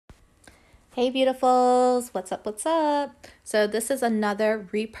Hey, beautifuls. What's up? What's up? So, this is another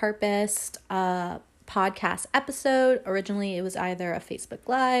repurposed podcast episode. Originally, it was either a Facebook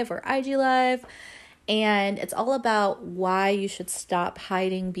Live or IG Live. And it's all about why you should stop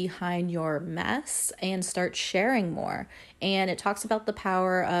hiding behind your mess and start sharing more. And it talks about the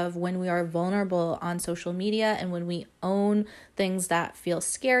power of when we are vulnerable on social media and when we own things that feel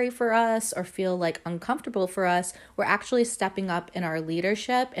scary for us or feel like uncomfortable for us, we're actually stepping up in our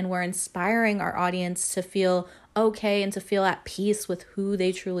leadership and we're inspiring our audience to feel okay and to feel at peace with who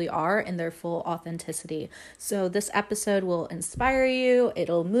they truly are in their full authenticity. So this episode will inspire you,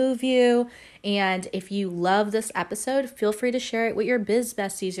 it'll move you, and if you love this episode, feel free to share it with your biz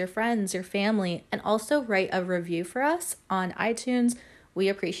besties, your friends, your family, and also write a review for us on iTunes. We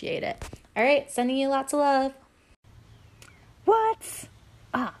appreciate it. All right, sending you lots of love. What's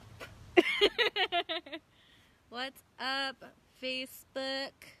up? What's up,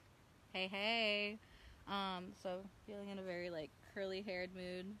 Facebook? Hey, hey. So feeling in a very curly haired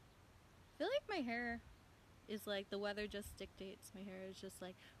mood. I feel like my hair is like the weather just dictates. My hair is just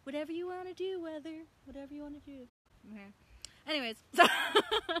like whatever you want to do, weather. Whatever you want to do. Okay. Anyways,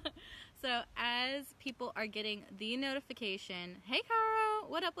 so as people are getting the notification, hey Caro,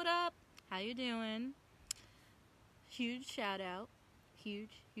 what up, what up? How you doing? Huge shout out. Huge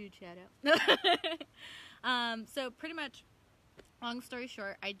shout out. So pretty much, long story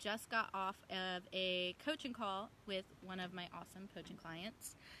short, I just got off of a coaching call with one of my awesome coaching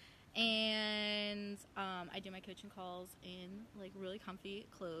clients. And I do my coaching calls in really comfy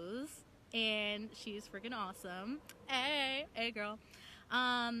clothes. And she's freaking awesome. Hey girl.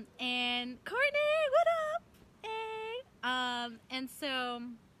 And Courtney, what up? Hey. And so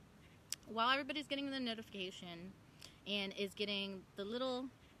while everybody's getting the notification and is getting the little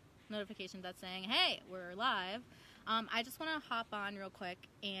notification that's saying, hey, we're live, I just want to hop on real quick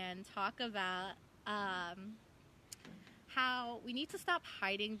and talk about how we need to stop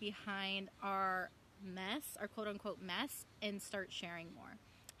hiding behind our mess, our quote-unquote mess, and start sharing more.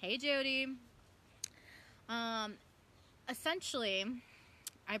 Hey, Jody. Essentially,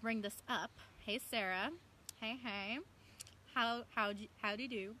 I bring this up. Hey, Sarah. Hey. How do you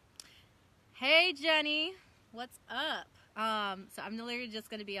do? Hey, Jenny. What's up? So I'm literally just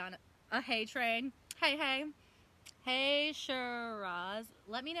going to be on a hey train. Hey. Hey, Shiraz.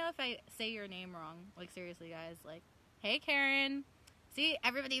 Let me know if I say your name wrong. Seriously, guys. Hey, Karen. See,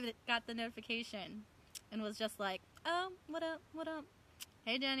 everybody got the notification and was just like, oh, what up?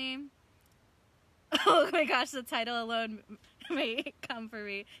 Hey, Jenny. Oh my gosh, the title alone may come for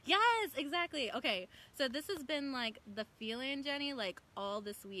me. Yes, exactly. Okay, so this has been the feeling, Jenny, all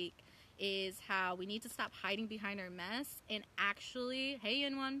this week is how we need to stop hiding behind our mess and actually, hey,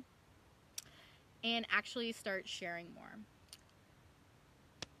 Yunwan, and actually start sharing more.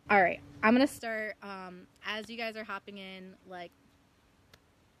 All right, I'm going to start, as you guys are hopping in,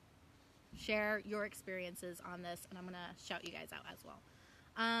 share your experiences on this, and I'm going to shout you guys out as well.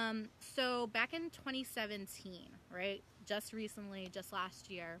 So back in 2017, right, just recently, just last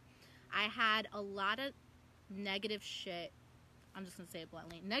year, I had a lot of negative shit, I'm just going to say it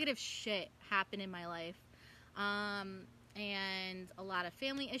bluntly, negative shit happen in my life, and a lot of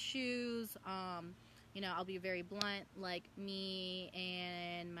family issues. I'll be very blunt, me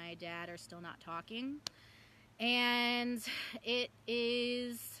and my dad are still not talking, and it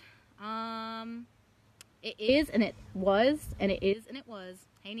is, and it was,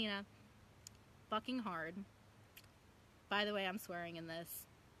 hey Nina, fucking hard. By the way, I'm swearing in this.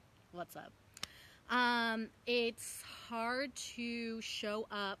 What's up? It's hard to show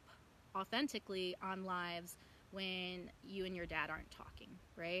up authentically on lives when you and your dad aren't talking,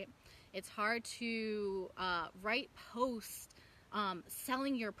 right? It's hard to write posts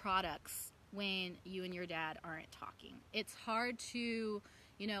selling your products when you and your dad aren't talking. It's hard to,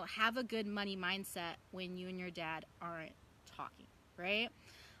 have a good money mindset when you and your dad aren't talking, right?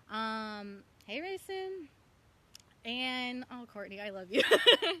 Hey, Rayson. And, oh, Courtney, I love you.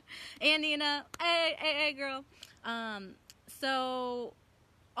 And Nina, hey, girl. So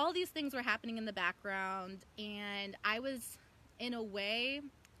all these things were happening in the background, and I was, in a way,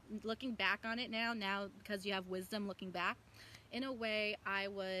 looking back on it now because you have wisdom looking back, in a way I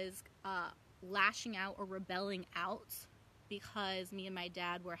was lashing out or rebelling out because me and my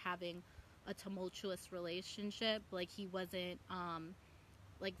dad were having a tumultuous relationship. He wasn't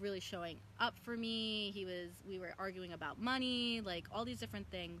really showing up for me. We were arguing about money, all these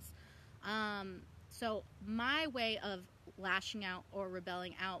different things. So my way of lashing out or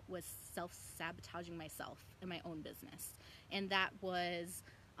rebelling out was self-sabotaging myself in my own business. And that was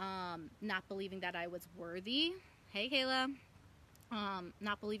not believing that I was worthy. Hey, Kayla.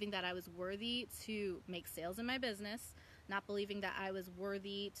 not believing that I was worthy to make sales in my business, not believing that I was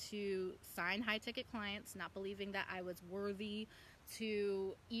worthy to sign high ticket clients, not believing that I was worthy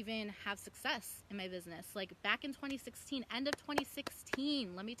to even have success in my business. Like back in 2016, end of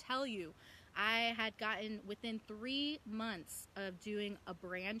 2016, let me tell you, I had gotten, within 3 months of doing a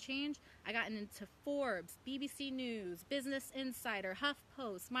brand change, I gotten into Forbes, BBC News, Business Insider,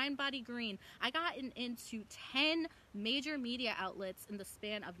 HuffPost, Mind Body Green. I gotten into 10 major media outlets in the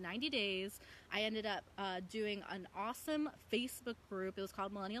span of 90 days. I ended up doing an awesome Facebook group. It was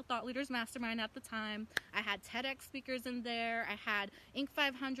called Millennial Thought Leaders Mastermind at the time. I had TEDx speakers in there. I had Inc.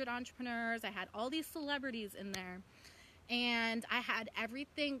 500 entrepreneurs. I had all these celebrities in there. And I had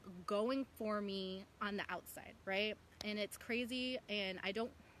everything going for me on the outside, right? And it's crazy, and I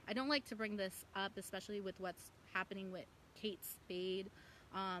don't like to bring this up, especially with what's happening with Kate Spade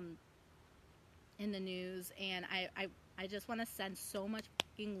in the news. And I just want to send so much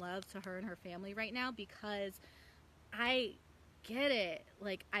fucking love to her and her family right now, because I get it.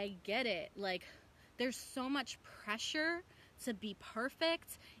 Like, I get it. Like, there's so much pressure to be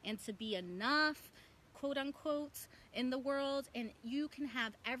perfect and to be enough, quote unquote, in the world, and you can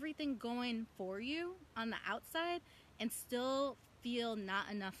have everything going for you on the outside and still feel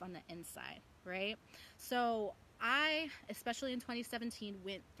not enough on the inside, right? So I, especially in 2017,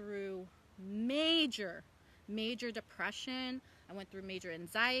 went through major depression. I went through major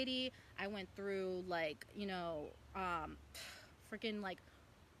anxiety. I went through, like, freaking, like,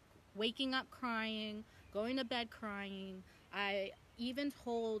 waking up crying, going to bed crying. I even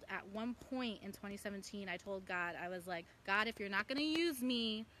told, at one point in 2017, I told God, I was like, God, if you're not going to use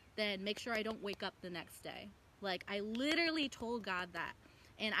me, then make sure I don't wake up the next day. Like, I literally told God that.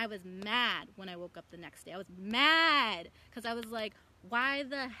 And I was mad when I woke up the next day. I was mad because I was like, why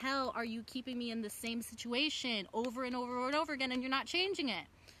the hell are you keeping me in the same situation over and over and over again, and you're not changing it?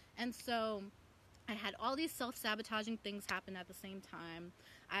 And so I had all these self-sabotaging things happen at the same time.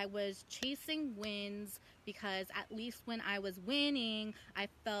 I was chasing wins because at least when I was winning, I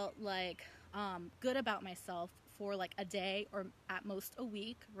felt like good about myself for like a day or at most a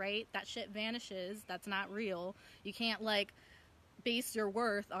week, right? That shit vanishes. That's not real. You can't like base your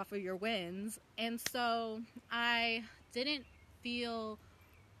worth off of your wins. And so I didn't feel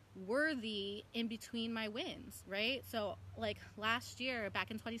worthy in between my wins, right? So like last year,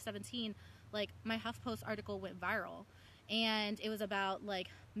 back in 2017, like my HuffPost article went viral, and it was about like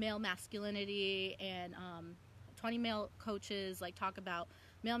male masculinity, and 20 male coaches like talk about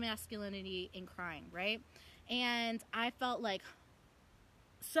male masculinity in crying, right? And I felt like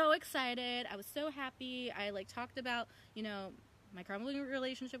so excited. I was so happy. I like talked about, my crumbling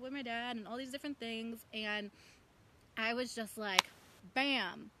relationship with my dad and all these different things, and I was just like,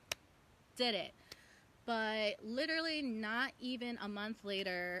 bam, did it. But literally not even a month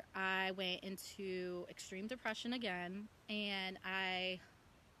later, I went into extreme depression again, and I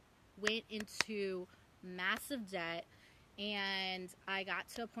went into massive debt, and I got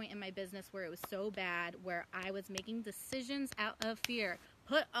to a point in my business where it was so bad, where I was making decisions out of fear.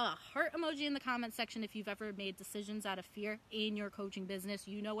 Put a heart emoji in the comment section if you've ever made decisions out of fear in your coaching business.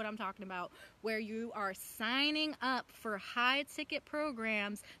 You know what I'm talking about, where you are signing up for high ticket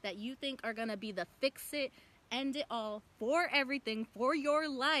programs that you think are going to be the fix it, end it all for everything for your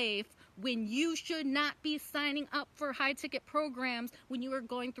life, when you should not be signing up for high ticket programs when you are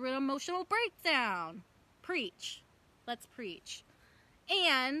going through an emotional breakdown. Preach. Let's preach.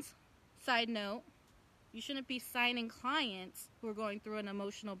 And side note, you shouldn't be signing clients who are going through an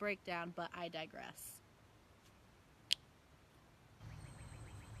emotional breakdown, but I digress.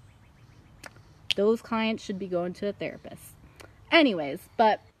 Those clients should be going to a therapist. Anyways,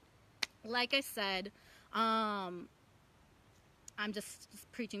 but like I said, I'm just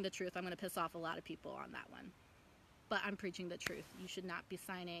preaching the truth. I'm going to piss off a lot of people on that one, but I'm preaching the truth. You should not be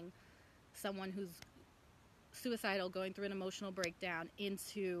signing someone who's suicidal, going through an emotional breakdown,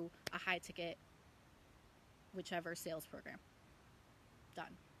 into a high ticket whichever sales program.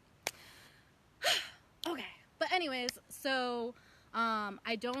 Done. Okay. But anyways, so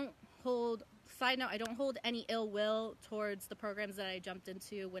I don't hold any ill will towards the programs that I jumped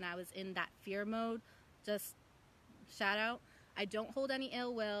into when I was in that fear mode. Just shout out. I don't hold any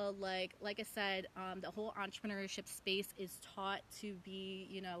ill will. Like I said, the whole entrepreneurship space is taught to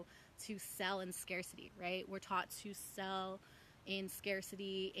be, to sell in scarcity, right? We're taught to sell in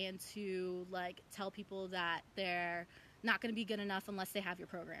scarcity and to like tell people that they're not going to be good enough unless they have your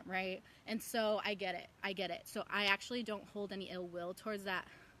program, right? And so I get it. So I actually don't hold any ill will towards that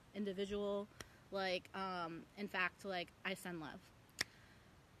individual. Like, in fact, like, I send love.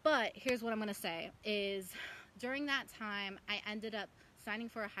 But here's what I'm going to say is, during that time, I ended up signing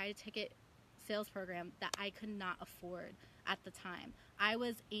for a high ticket sales program that I could not afford at the time. I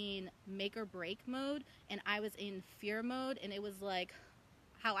was in make or break mode, and I was in fear mode, and it was like,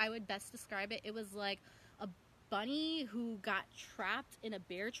 how I would best describe it, it was like a bunny who got trapped in a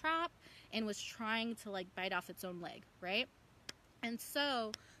bear trap and was trying to like bite off its own leg, right? And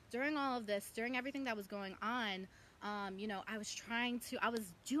so during all of this, during everything that was going on, I was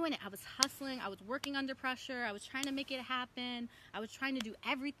doing it. I was hustling. I was working under pressure. I was trying to make it happen. I was trying to do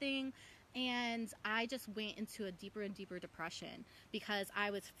everything. And I just went into a deeper and deeper depression because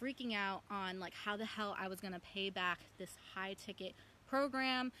I was freaking out on like how the hell I was going to pay back this high ticket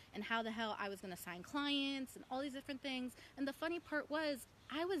program and how the hell I was going to sign clients and all these different things. And the funny part was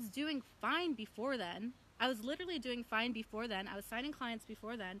I was doing fine before then. I was literally doing fine before then. I was signing clients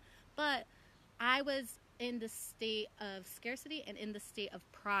before then, but I was in the state of scarcity and in the state of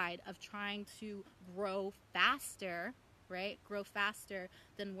pride of trying to grow faster, right? Grow faster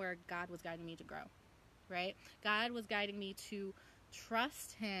than where God was guiding me to grow, right? God was guiding me to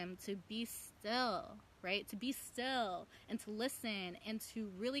trust Him, to be still, right? To be still and to listen and to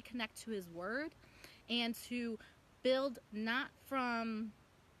really connect to His Word and to build not from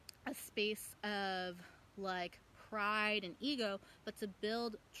a space of like pride and ego, but to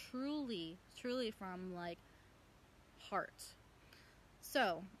build truly from like heart.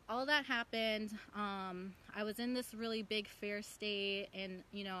 So all that happened. I was in this really big fear state, and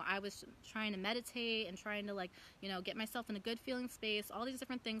I was trying to meditate and trying to like get myself in a good feeling space, all these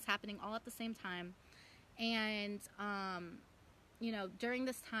different things happening all at the same time. And during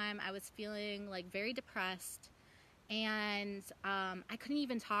this time I was feeling like very depressed, and I couldn't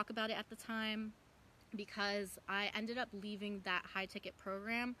even talk about it at the time because I ended up leaving that high ticket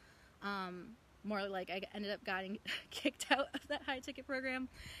program. More like I ended up getting kicked out of that high ticket program,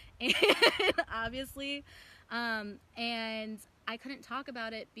 and obviously, and I couldn't talk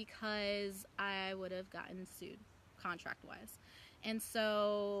about it because I would have gotten sued contract wise. And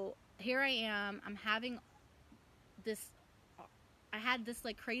so here I am, I'm having this, I had this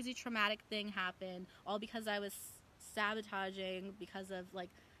like crazy traumatic thing happen all because I was sabotaging because of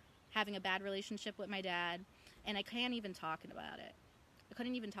like having a bad relationship with my dad, and I can't even talk about it. I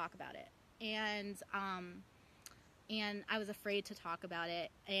couldn't even talk about it. And I was afraid to talk about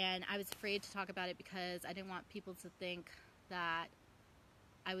it, and I was afraid to talk about it because I didn't want people to think that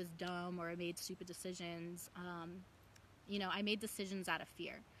I was dumb or I made stupid decisions. I made decisions out of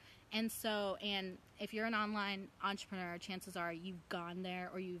fear. And so, and if you're an online entrepreneur, chances are you've gone there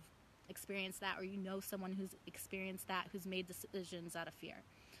or you've experienced that, or someone who's experienced that, who's made decisions out of fear.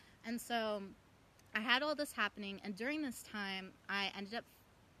 And so I had all this happening, and during this time I ended up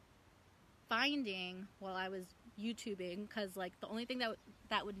finding, while I was YouTubing, because like the only thing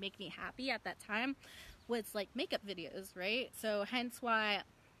that would make me happy at that time was like makeup videos, right? So hence why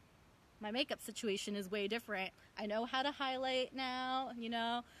my makeup situation is way different. I know how to highlight now,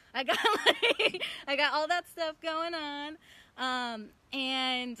 I got all that stuff going on,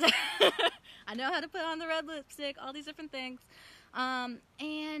 and I know how to put on the red lipstick, all these different things.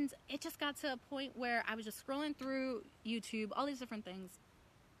 And it just got to a point where I was just scrolling through YouTube, all these different things,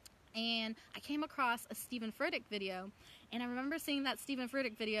 and I came across a Stephen Furtick video, and I remember seeing that Stephen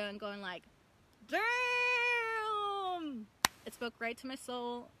Furtick video and going like, damn! It spoke right to my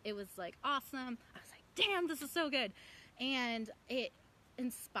soul. It was like awesome. I was like, damn, this is so good. And it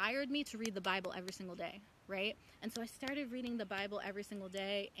inspired me to read the Bible every single day, right? And so I started reading the Bible every single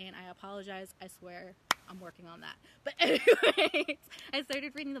day, and I apologize, I swear I'm working on that. But anyways, I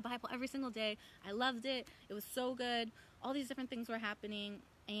started reading the Bible every single day. I loved it. It was so good. All these different things were happening,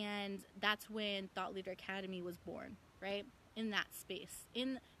 and that's when Thought Leader Academy was born, right? In that space.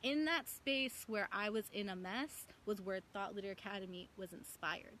 In that space where I was in a mess was where Thought Leader Academy was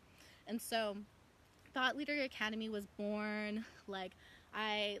inspired. And so Thought Leader Academy was born. Like,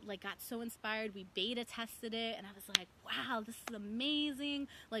 I got so inspired. We beta tested it, and I was like, wow, this is amazing.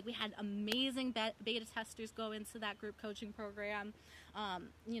 Like, we had amazing beta testers go into that group coaching program.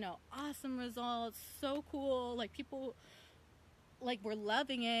 Awesome results, so cool. Like, people were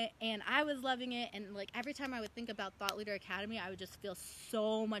loving it, and I was loving it, and like every time I would think about Thought Leader Academy, I would just feel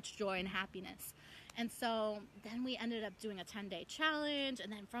so much joy and happiness. And so then we ended up doing a 10-day challenge,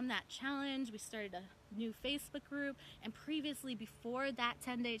 and then from that challenge we started a new Facebook group. And previously, before that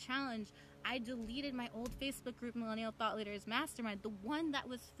 10-day challenge, I deleted my old Facebook group, Millennial Thought Leaders Mastermind, the one that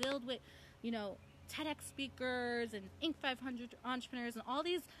was filled with TEDx speakers and Inc. 500 entrepreneurs and all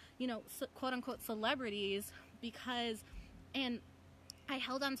these quote unquote celebrities, because I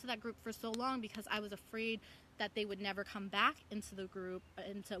held on to that group for so long because I was afraid that they would never come back into the group,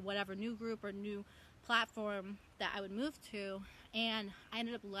 into whatever new group or new platform that I would move to, and I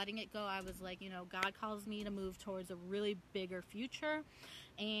ended up letting it go. I was like, God calls me to move towards a really bigger future,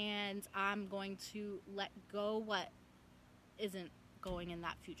 and I'm going to let go what isn't going in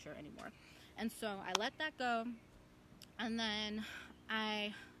that future anymore. And so I let that go, and then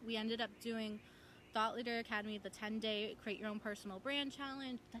we ended up doing Thought Leader Academy, the 10-day Create Your Own Personal Brand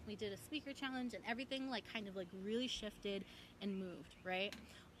Challenge. Then we did a speaker challenge, and everything kind of really shifted and moved, right?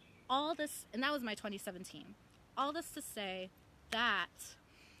 All this, and that was my 2017. All this to say that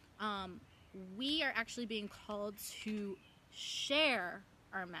we are actually being called to share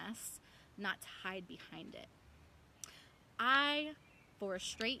our mess, not to hide behind it. I, for a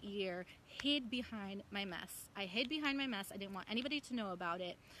straight year, hid behind my mess. I didn't want anybody to know about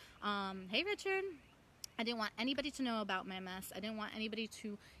it. Hey, Richard. I didn't want anybody to know about my mess. I didn't want anybody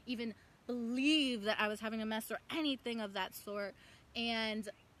to even believe that I was having a mess or anything of that sort. And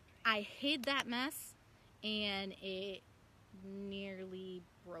I hid that mess, and it nearly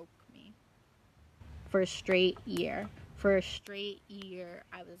broke me. For a straight year,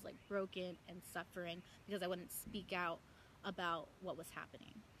 I was broken and suffering because I wouldn't speak out about what was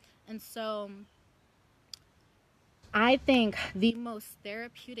happening. And so I think the most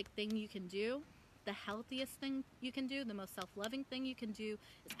therapeutic thing you can do, the healthiest thing you can do, the most self-loving thing you can do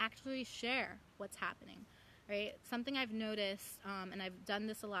is actually share what's happening, right? Something I've noticed, and I've done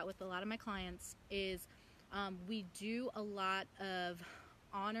this a lot with a lot of my clients, is we do a lot of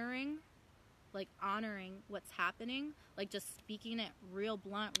honoring what's happening, just speaking it real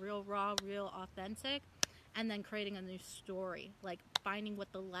blunt, real raw, real authentic, and then creating a new story, finding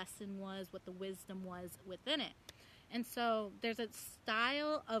what the lesson was, what the wisdom was within it. And so there's a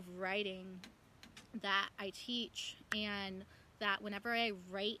style of writing that I teach, and that whenever I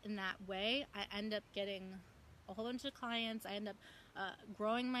write in that way, I end up getting a whole bunch of clients. I end up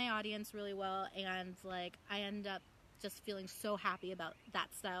growing my audience really well, and I end up just feeling so happy about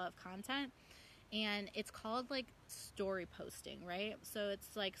that style of content. And it's called story posting, right? So it's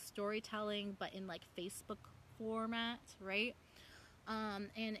storytelling, but in Facebook format, right?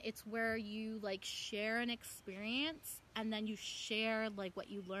 And it's where you share an experience, and then you share what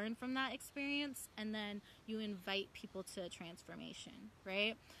you learned from that experience, and then you invite people to transformation,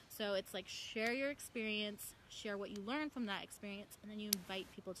 right? So it's share your experience, share what you learned from that experience, and then you invite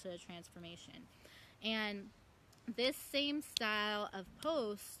people to transformation. And this same style of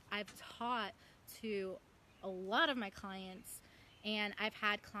post I've taught to a lot of my clients, and I've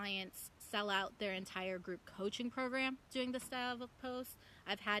had clients sell out their entire group coaching program doing this style of post.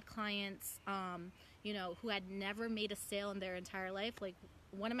 I've had clients, who had never made a sale in their entire life.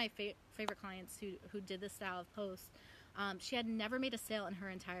 One of my favorite clients who did this style of post, she had never made a sale in her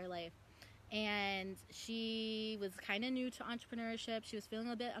entire life. And she was kind of new to entrepreneurship. She was feeling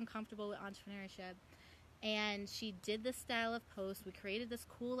a bit uncomfortable with entrepreneurship. And she did this style of post. We created this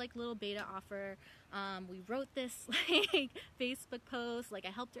cool little beta offer. We wrote this Facebook post. I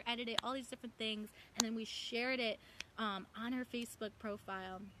helped her edit it, all these different things, and then we shared it on her Facebook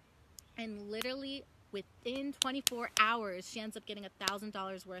profile. And literally within 24 hours, she ends up getting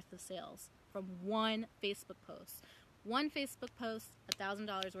 $1,000 worth of sales from one Facebook post. One Facebook post,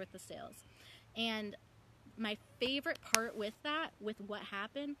 $1,000 worth of sales. And my favorite part with what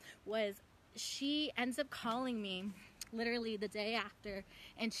happened, was she ends up calling me literally the day after,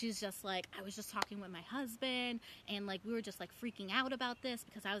 and she's just I was just talking with my husband, and we were just freaking out about this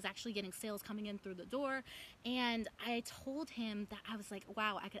because I was actually getting sales coming in through the door. And I told him that I was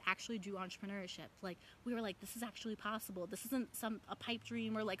wow, I could actually do entrepreneurship. We were this is actually possible. This isn't a pipe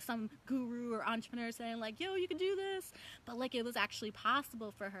dream or some guru or entrepreneur saying yo, you can do this, but it was actually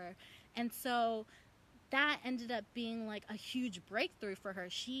possible for her. And so that ended up being a huge breakthrough for her.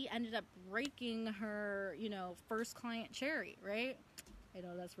 She ended up breaking her, first client cherry, right? I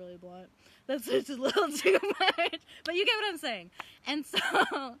know that's really blunt. That's just a little too much, but you get what I'm saying.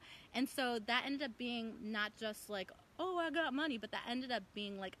 And so that ended up being not just oh, I got money, but that ended up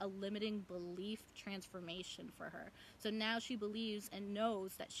being a limiting belief transformation for her. So now she believes and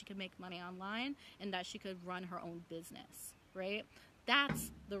knows that she could make money online and that she could run her own business, right?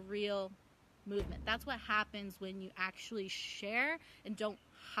 That's the real movement. That's what happens when you actually share and don't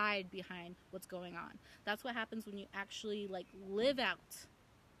hide behind what's going on. That's what happens when you actually live out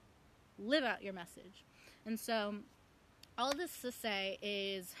your message. And so all this to say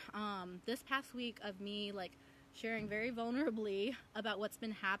is this past week of me sharing very vulnerably about what's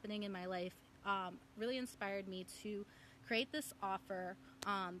been happening in my life really inspired me to create this offer,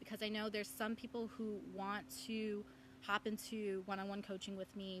 because I know there's some people who want to hop into one-on-one coaching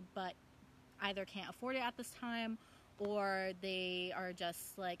with me, but either can't afford it at this time, or they are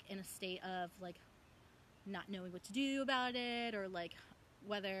just in a state of not knowing what to do about it, or like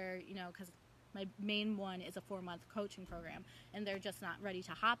whether, because my main one is a 4-month coaching program and they're just not ready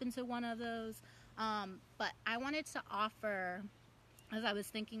to hop into one of those. But I wanted to offer, as I was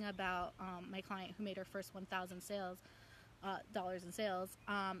thinking about my client who made her first $1,000 dollars in sales,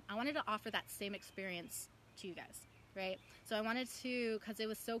 I wanted to offer that same experience to you guys, right? So I wanted to, because it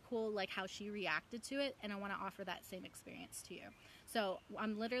was so cool, like how she reacted to it, and I want to offer that same experience to you. So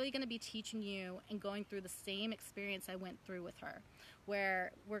I'm literally going to be teaching you and going through the same experience I went through with her,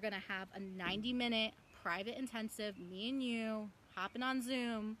 where we're going to have a 90-minute private intensive, me and you, hopping on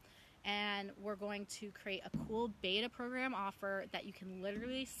Zoom, and we're going to create a cool beta program offer that you can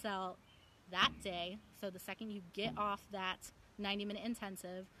literally sell that day. So the second you get off that 90-minute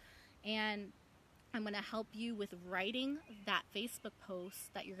intensive, and I'm going to help you with writing that Facebook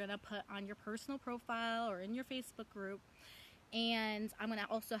post that you're going to put on your personal profile or in your Facebook group. And I'm going to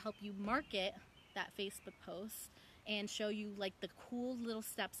also help you market that Facebook post and show you like the cool little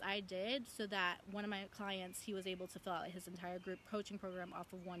steps I did, so that one of my clients, he was able to fill out his entire group coaching program off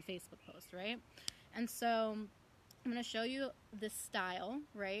of one Facebook post, right? And so I'm going to show you this style,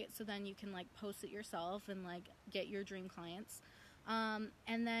 right? So then you can like post it yourself and like get your dream clients.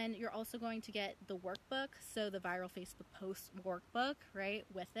 And then you're also going to get the workbook, so the viral Facebook post workbook, right,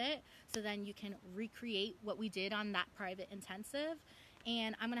 with it. So then you can recreate what we did on that private intensive.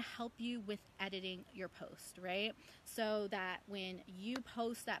 And I'm going to help you with editing your post, right? So that when you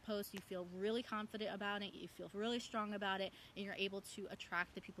post that post, you feel really confident about it, you feel really strong about it, and you're able to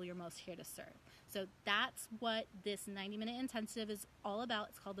attract the people you're most here to serve. So that's what this 90-minute intensive is all about.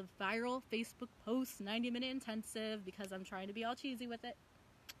 It's called the Viral Facebook Post 90-minute intensive, because I'm trying to be all cheesy with it.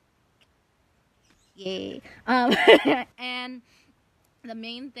 Yay. And the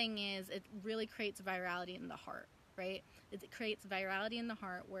main thing is it really creates virality in the heart, right? It creates virality in the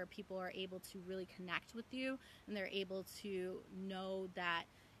heart where people are able to really connect with you, and they're able to know that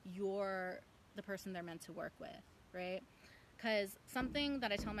you're the person they're meant to work with, right? Because something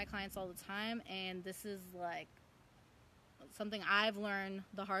that I tell my clients all the time, and this is like something I've learned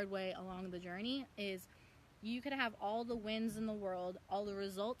the hard way along the journey, is you could have all the wins in the world, all the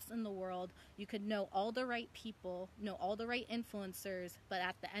results in the world, you could know all the right people, know all the right influencers, but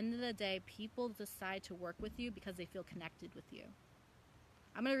at the end of the day, people decide to work with you because they feel connected with you.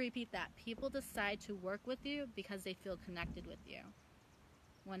 I'm going to repeat that. People decide to work with you because they feel connected with you.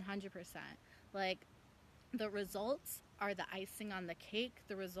 100%. Like, the results are the icing on the cake.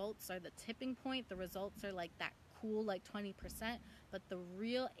 The results are the tipping point. The results are like that cool, like 20%. But the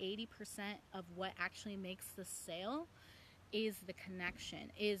real 80% of what actually makes the sale is the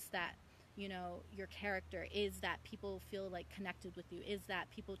connection, is that, your character, is that people feel like connected with you, is that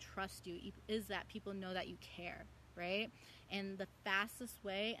people trust you, is that people know that you care, right? And the fastest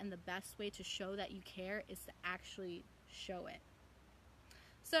way and the best way to show that you care is to actually show it.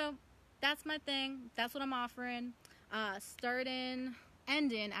 So that's my thing. That's what I'm offering.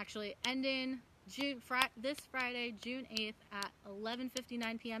 Ending this Friday, June 8th at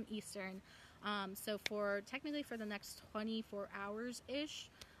 11:59 p.m. Eastern. So technically for the next 24 hours-ish,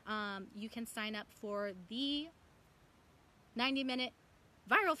 you can sign up for the 90-minute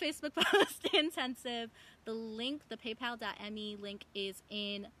viral Facebook post intensive. The link, the paypal.me link, is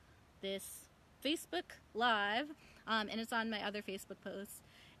in this Facebook Live, and it's on my other Facebook posts.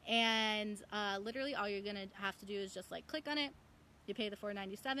 And literally all you're going to have to do is just like click on it. You pay the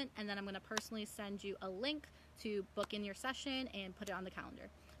 $4.97, and then I'm going to personally send you a link to book in your session and put it on the calendar.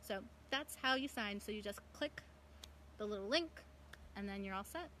 So that's how you sign. So you just click the little link, and then you're all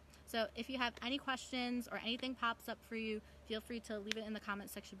set. So if you have any questions or anything pops up for you, feel free to leave it in the comment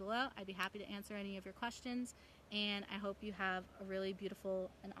section below. I'd be happy to answer any of your questions, and I hope you have a really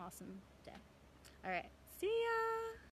beautiful and awesome day. All right, see ya!